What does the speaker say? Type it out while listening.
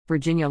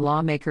Virginia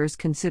lawmakers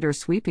consider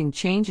sweeping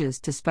changes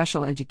to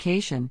special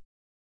education.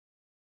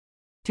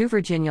 Two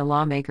Virginia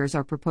lawmakers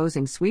are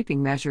proposing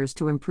sweeping measures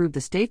to improve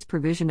the state's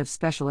provision of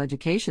special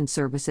education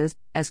services,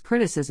 as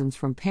criticisms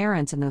from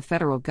parents and the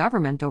federal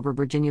government over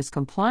Virginia's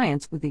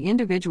compliance with the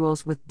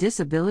Individuals with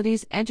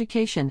Disabilities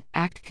Education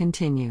Act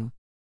continue.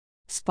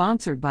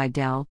 Sponsored by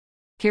Dell,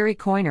 Kerry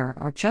Coyner,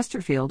 R.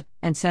 Chesterfield,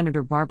 and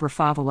Senator Barbara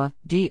Favela,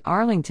 D.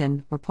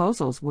 Arlington,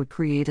 proposals would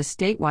create a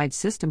statewide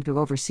system to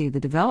oversee the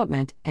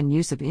development and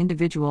use of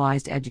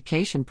individualized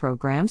education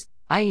programs,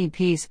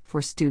 IEPs,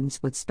 for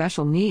students with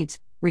special needs,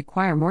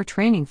 require more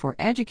training for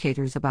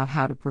educators about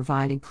how to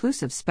provide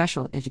inclusive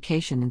special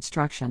education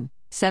instruction,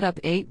 set up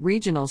 8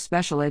 regional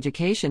special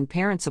education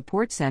parent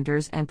support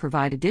centers, and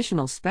provide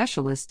additional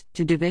specialists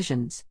to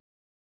divisions.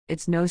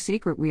 "It's no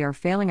secret we are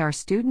failing our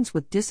students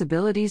with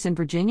disabilities in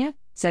Virginia,"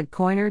 said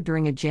Coyner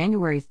during a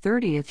January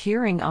 30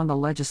 hearing on the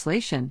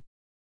legislation.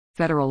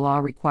 Federal law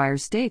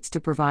requires states to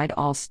provide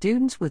all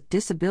students with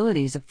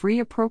disabilities a free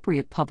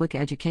appropriate public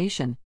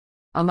education.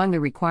 Among the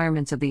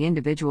requirements of the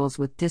Individuals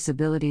with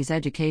Disabilities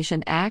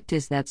Education Act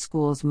is that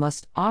schools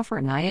must offer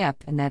an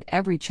IEP and that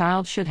every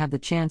child should have the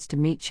chance to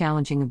meet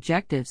challenging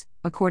objectives,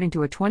 according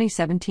to a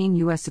 2017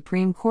 U.S.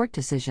 Supreme Court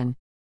decision.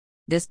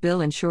 This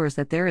bill ensures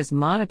that there is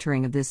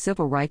monitoring of this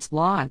civil rights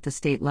law at the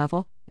state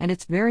level, and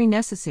it's very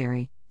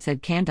necessary,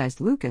 said Candice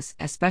Lucas,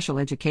 a special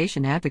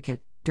education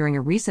advocate, during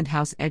a recent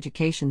House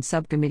Education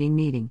Subcommittee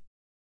meeting.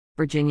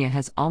 Virginia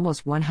has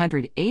almost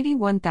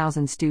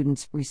 181,000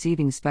 students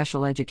receiving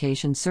special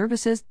education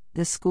services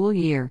this school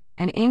year,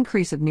 an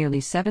increase of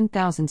nearly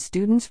 7,000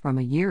 students from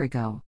a year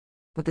ago.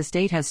 But the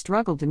state has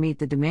struggled to meet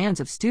the demands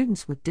of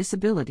students with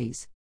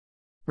disabilities.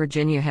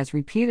 Virginia has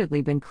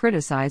repeatedly been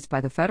criticized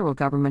by the federal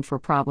government for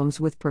problems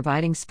with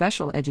providing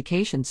special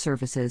education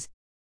services.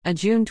 A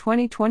June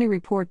 2020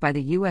 report by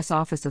the U.S.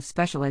 Office of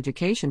Special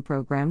Education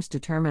Programs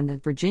determined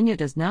that Virginia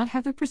does not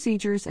have the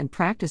procedures and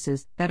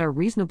practices that are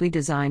reasonably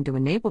designed to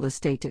enable the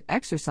state to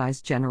exercise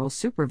general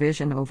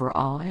supervision over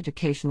all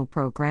educational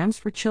programs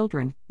for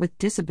children with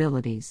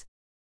disabilities.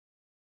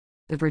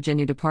 The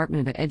Virginia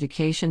Department of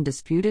Education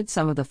disputed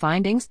some of the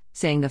findings,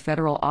 saying the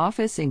federal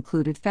office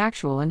included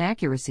factual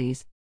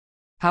inaccuracies.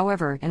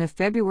 However, in a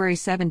February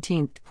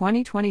 17,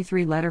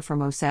 2023 letter from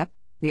OSEP,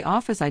 the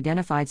office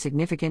identified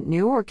significant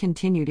new or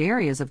continued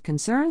areas of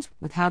concerns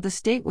with how the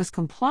state was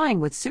complying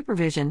with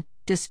supervision,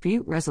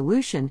 dispute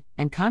resolution,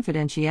 and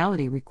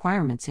confidentiality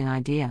requirements in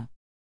IDEA.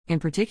 In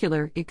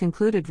particular, it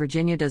concluded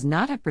Virginia does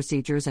not have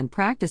procedures and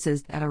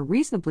practices that are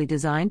reasonably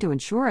designed to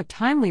ensure a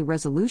timely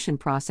resolution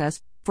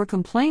process for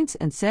complaints,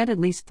 and said at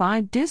least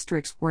 5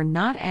 districts were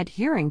not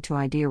adhering to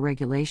IDEA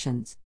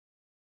regulations.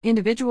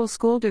 Individual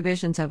school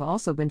divisions have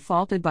also been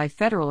faulted by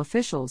federal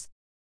officials.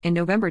 In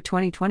November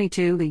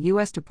 2022, the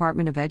U.S.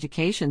 Department of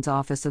Education's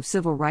Office of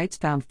Civil Rights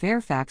found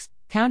Fairfax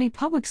County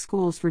Public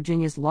Schools,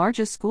 Virginia's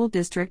largest school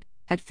district,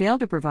 had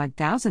failed to provide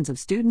thousands of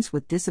students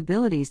with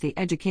disabilities the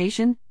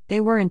education they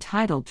were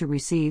entitled to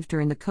receive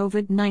during the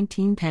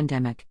COVID-19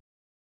 pandemic.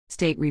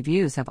 State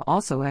reviews have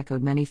also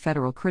echoed many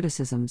federal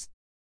criticisms.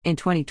 In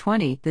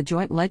 2020, the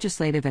Joint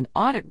Legislative and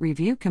Audit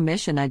Review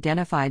Commission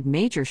identified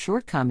major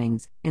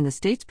shortcomings in the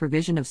state's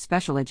provision of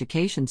special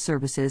education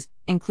services,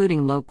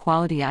 including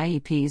low-quality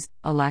IEPs,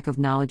 a lack of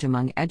knowledge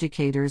among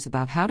educators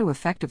about how to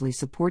effectively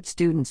support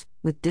students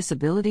with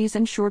disabilities,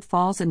 and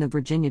shortfalls in the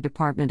Virginia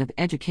Department of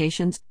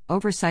Education's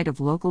oversight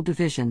of local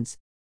divisions.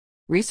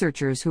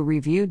 Researchers who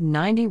reviewed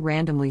 90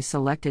 randomly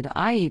selected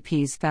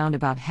IEPs found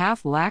about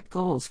half lacked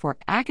goals for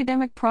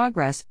academic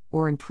progress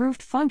or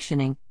improved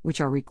functioning,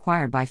 which are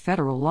required by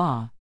federal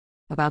law.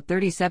 About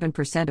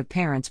 37% of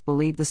parents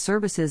believe the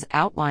services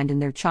outlined in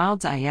their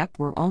child's IEP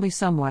were only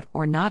somewhat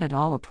or not at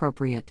all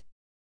appropriate.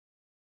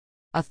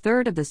 A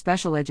third of the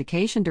special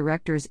education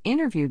directors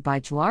interviewed by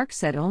JLARC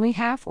said only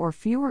half or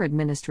fewer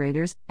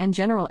administrators and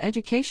general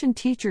education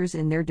teachers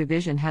in their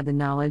division had the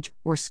knowledge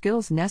or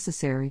skills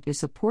necessary to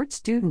support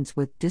students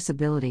with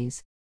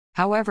disabilities.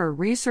 However,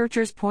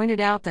 researchers pointed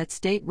out that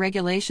state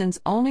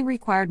regulations only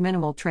required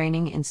minimal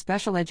training in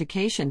special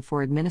education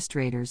for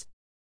administrators.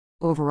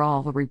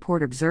 Overall, the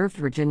report observed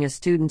Virginia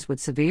students with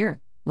severe,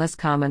 less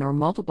common, or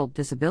multiple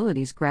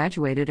disabilities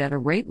graduated at a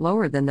rate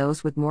lower than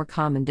those with more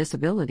common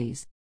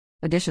disabilities.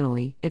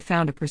 Additionally, it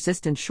found a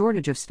persistent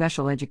shortage of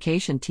special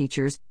education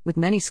teachers, with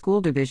many school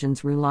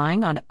divisions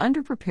relying on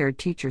underprepared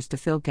teachers to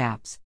fill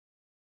gaps.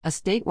 A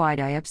statewide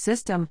IEP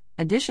system,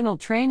 additional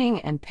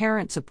training, and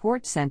parent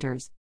support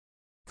centers.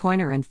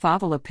 Coyner and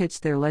Favela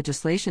pitched their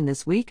legislation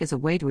this week as a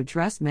way to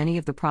address many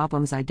of the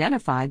problems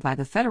identified by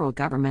the federal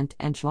government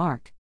and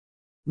JLARC.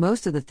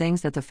 Most of the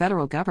things that the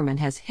federal government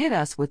has hit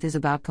us with is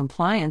about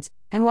compliance,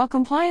 and while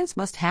compliance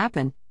must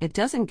happen, it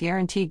doesn't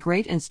guarantee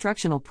great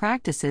instructional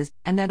practices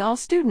and that all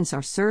students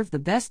are served the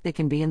best they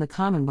can be in the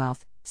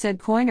Commonwealth, said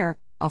Coyner,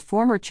 a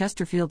former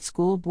Chesterfield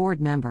School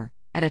Board member,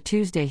 at a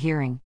Tuesday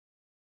hearing.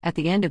 At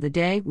the end of the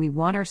day, we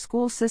want our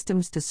school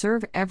systems to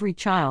serve every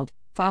child,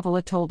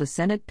 Favela told a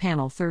Senate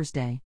panel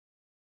Thursday.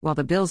 While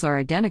the bills are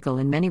identical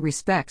in many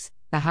respects,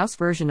 the House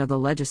version of the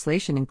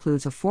legislation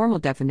includes a formal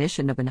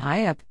definition of an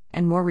IEP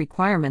and more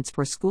requirements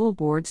for school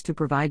boards to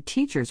provide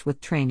teachers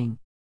with training.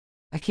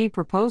 A key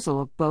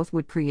proposal of both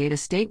would create a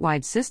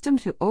statewide system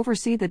to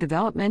oversee the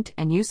development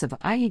and use of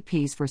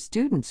IEPs for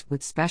students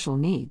with special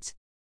needs.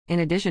 In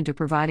addition to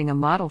providing a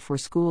model for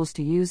schools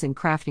to use in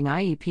crafting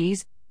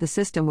IEPs, the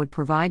system would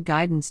provide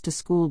guidance to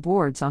school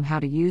boards on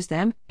how to use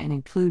them and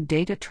include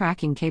data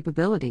tracking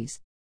capabilities.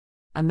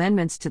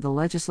 Amendments to the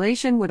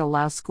legislation would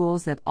allow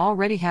schools that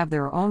already have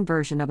their own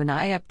version of an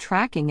IEP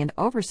tracking and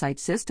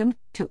oversight system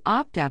to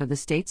opt out of the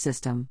state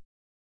system.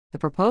 The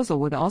proposal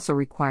would also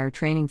require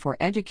training for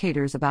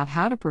educators about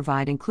how to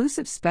provide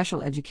inclusive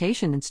special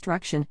education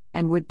instruction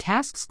and would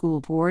task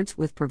school boards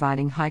with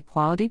providing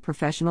high-quality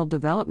professional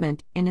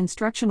development in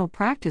instructional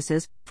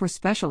practices for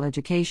special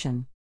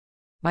education.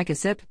 Micah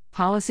Sipp,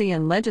 Policy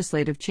and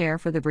Legislative Chair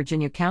for the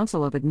Virginia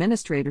Council of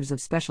Administrators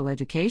of Special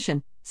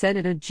Education, said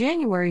at a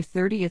January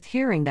 30th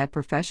hearing that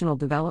professional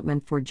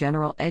development for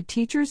general ed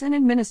teachers and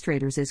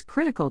administrators is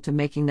critical to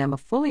making them a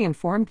fully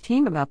informed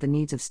team about the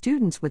needs of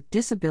students with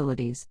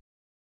disabilities.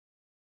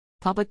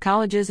 Public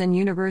colleges and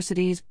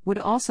universities would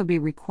also be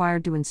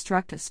required to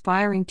instruct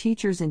aspiring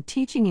teachers in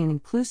teaching in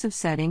inclusive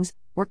settings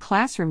or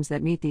classrooms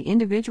that meet the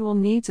individual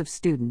needs of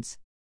students.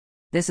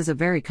 This is a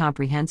very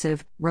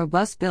comprehensive,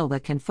 robust bill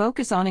that can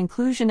focus on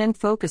inclusion and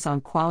focus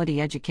on quality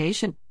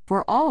education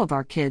for all of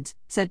our kids,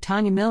 said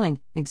Tanya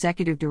Milling,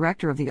 Executive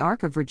Director of the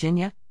ARC of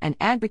Virginia, an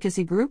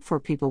advocacy group for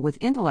people with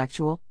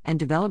intellectual and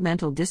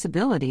developmental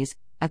disabilities,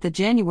 at the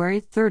January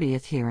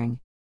 30th hearing.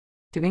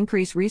 To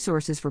increase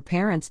resources for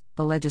parents,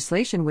 the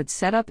legislation would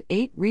set up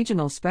 8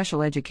 regional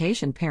special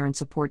education parent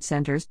support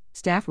centers,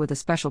 staffed with a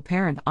special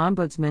parent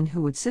ombudsman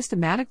who would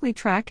systematically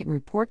track and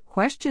report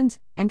questions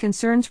and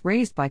concerns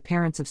raised by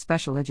parents of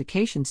special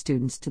education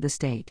students to the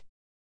state.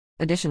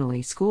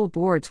 Additionally, school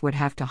boards would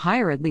have to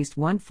hire at least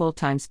one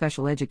full-time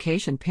special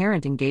education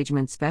parent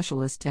engagement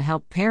specialist to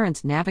help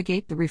parents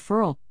navigate the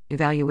referral,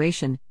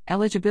 evaluation,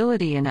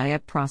 eligibility, and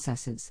IEP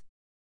processes.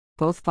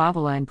 Both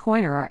Favela and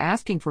Coiner are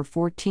asking for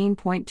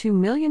 $14.2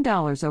 million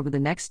over the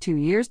next 2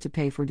 years to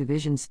pay for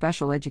division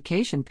special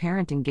education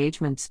parent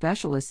engagement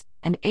specialists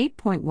and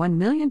 $8.1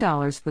 million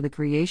for the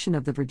creation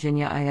of the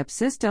Virginia IEP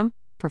system,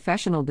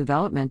 professional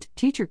development,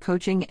 teacher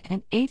coaching,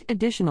 and 8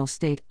 additional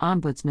state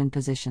ombudsman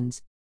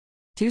positions.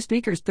 2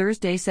 speakers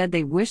Thursday said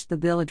they wished the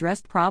bill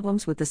addressed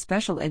problems with the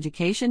special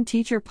education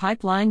teacher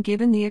pipeline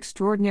given the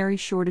extraordinary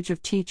shortage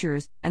of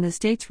teachers and the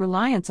state's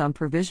reliance on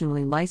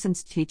provisionally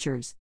licensed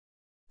teachers.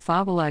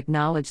 Favela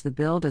acknowledged the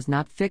bill does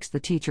not fix the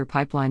teacher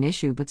pipeline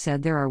issue but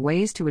said there are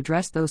ways to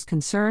address those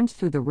concerns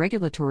through the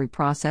regulatory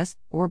process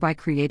or by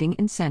creating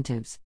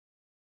incentives.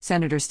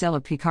 Senator Stella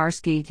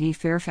Piekarski v.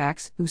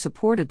 Fairfax, who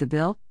supported the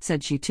bill,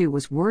 said she too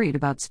was worried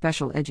about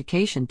special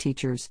education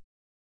teachers.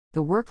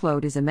 The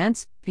workload is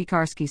immense,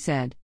 Piekarski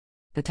said.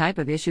 The type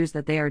of issues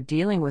that they are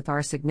dealing with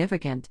are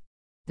significant.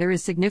 There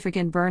is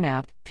significant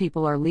burnout,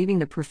 people are leaving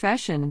the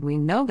profession, and we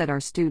know that our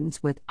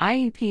students with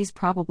IEPs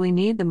probably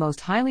need the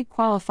most highly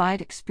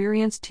qualified,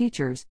 experienced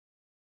teachers.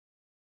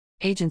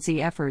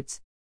 Agency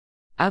efforts.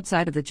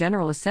 Outside of the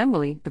General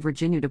Assembly, the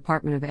Virginia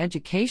Department of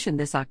Education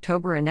this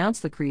October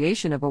announced the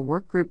creation of a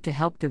work group to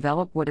help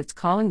develop what it's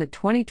calling the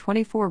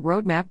 2024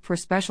 Roadmap for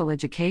Special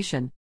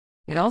Education.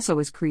 It also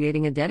is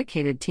creating a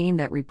dedicated team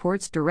that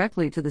reports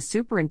directly to the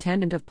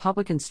Superintendent of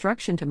Public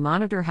Instruction to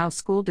monitor how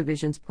school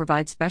divisions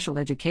provide special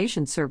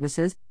education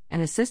services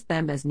and assist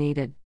them as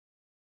needed.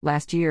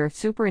 Last year,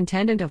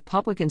 Superintendent of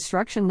Public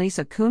Instruction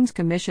Lisa Coons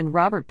commissioned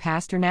Robert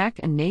Pasternak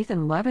and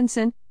Nathan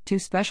Levinson, 2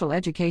 special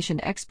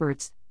education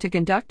experts, to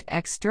conduct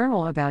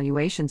external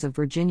evaluations of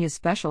Virginia's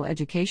special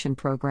education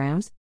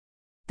programs.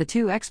 The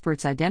 2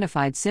 experts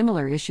identified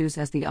similar issues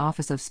as the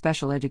Office of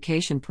Special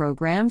Education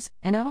Programs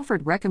and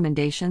offered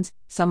recommendations,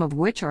 some of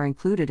which are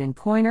included in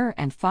Coiner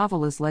and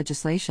Favela's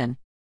legislation.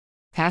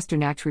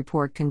 Pasternak's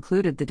report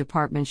concluded the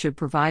department should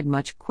provide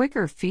much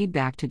quicker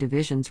feedback to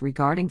divisions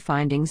regarding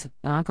findings of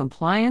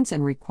noncompliance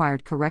and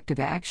required corrective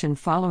action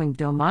following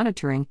DOE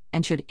monitoring,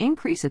 and should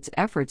increase its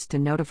efforts to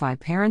notify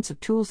parents of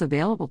tools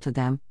available to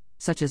them,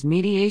 such as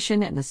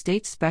mediation and the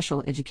state's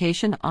special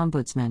education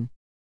ombudsman.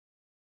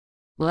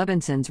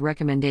 Levinson's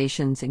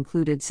recommendations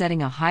included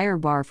setting a higher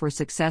bar for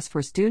success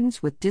for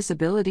students with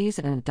disabilities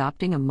and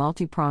adopting a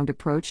multi-pronged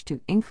approach to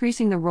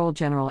increasing the role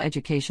general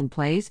education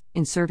plays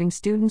in serving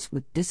students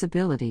with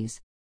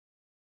disabilities.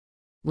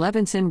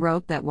 Levinson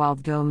wrote that while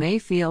DOE may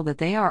feel that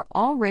they are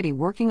already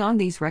working on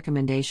these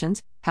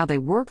recommendations, how they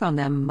work on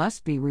them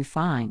must be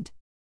refined.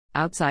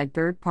 Outside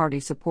third-party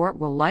support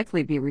will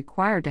likely be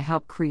required to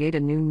help create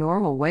a new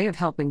normal way of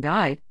helping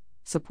guide,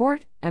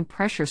 support, and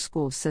pressure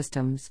school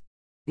systems.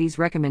 These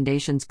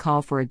recommendations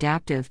call for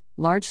adaptive,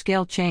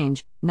 large-scale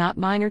change, not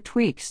minor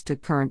tweaks to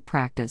current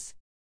practice.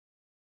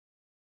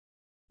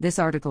 This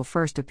article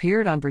first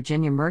appeared on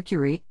Virginia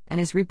Mercury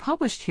and is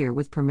republished here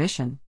with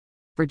permission.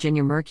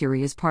 Virginia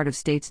Mercury is part of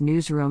States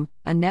Newsroom,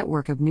 a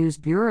network of news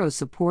bureaus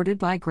supported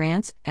by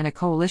grants and a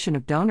coalition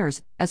of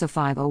donors, as a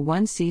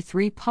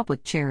 501c3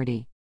 public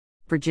charity.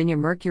 Virginia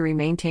Mercury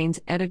maintains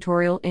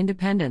editorial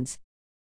independence.